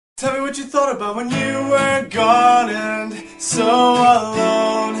Tell me what you thought about when you were gone and so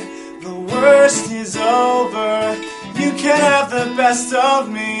alone. The worst is over. You can have the best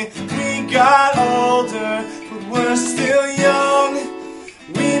of me. We got older, but we're still young.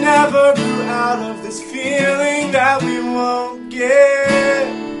 We never grew out of this feeling that we won't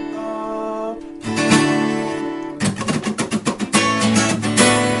give up.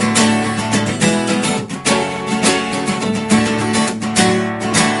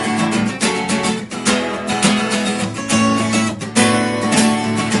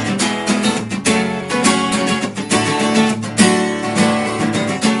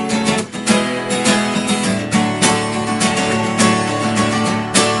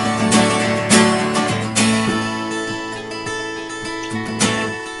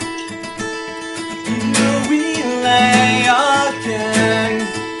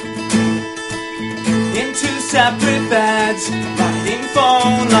 Separate beds, writing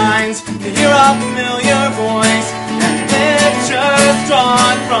phone lines to hear a familiar voice and pictures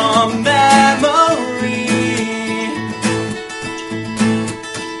drawn from memory.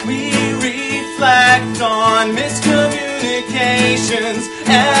 We reflect on miscommunications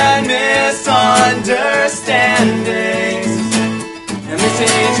and misunderstandings, and miss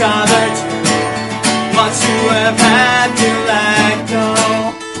each other too much to have had to let go.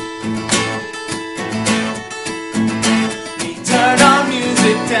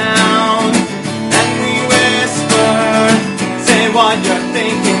 Down and we whisper, say what you're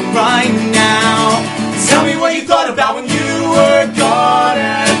thinking right now. Tell me what you thought about when you were gone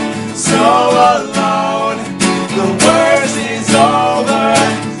and so alone. The worst is over.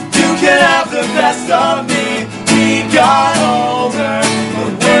 You can have the best of me. We got older,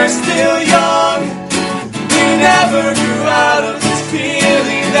 but we're still young. We never grew out of this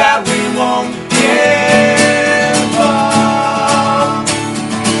feeling that we won't give up.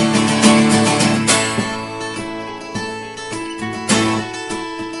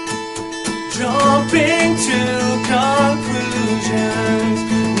 Jumping to conclusions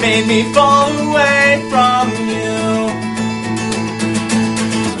made me fall away from you.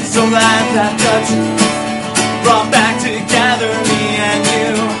 I'm so glad that the truth brought back together me and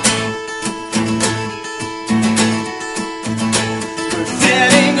you. We're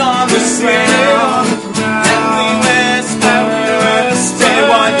sitting on the ground and we whisper, say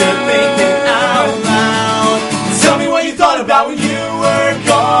what you're thinking out loud. Tell me what you thought about when you were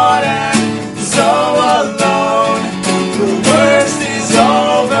gone and so alone. The worst is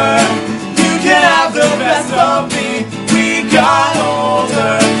over. You can have the best of me. We got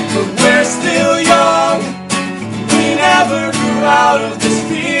older, but we're still young. We never grew out of this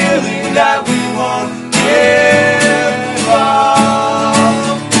feeling that we won't give up.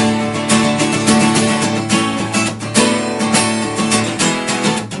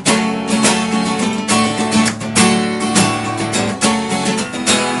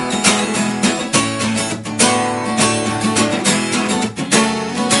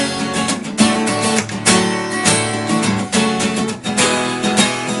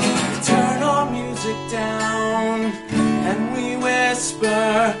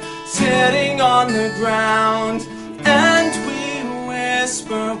 Sitting on the ground, and we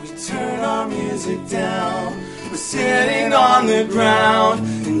whisper, we turn our music down. We're sitting on the ground,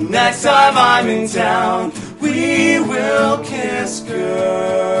 and next time I'm in town, we will kiss,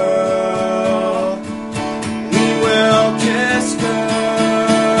 girl. We will kiss,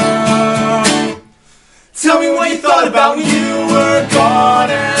 girl. Tell me what you thought about when you were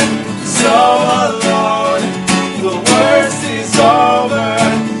gone and so alone. The worst is over.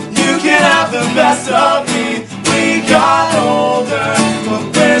 The best of me. We got older, but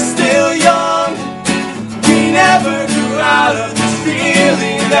we're still young. We never grew out of this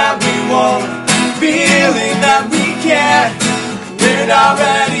feeling that we won't, feeling that we can't. We're not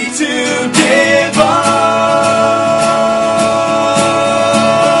ready to give up.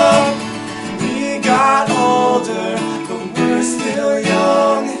 We got older, but we're still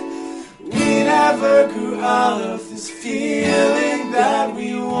young. We never grew out of this feeling that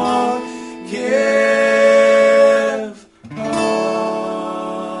we won't. Yeah.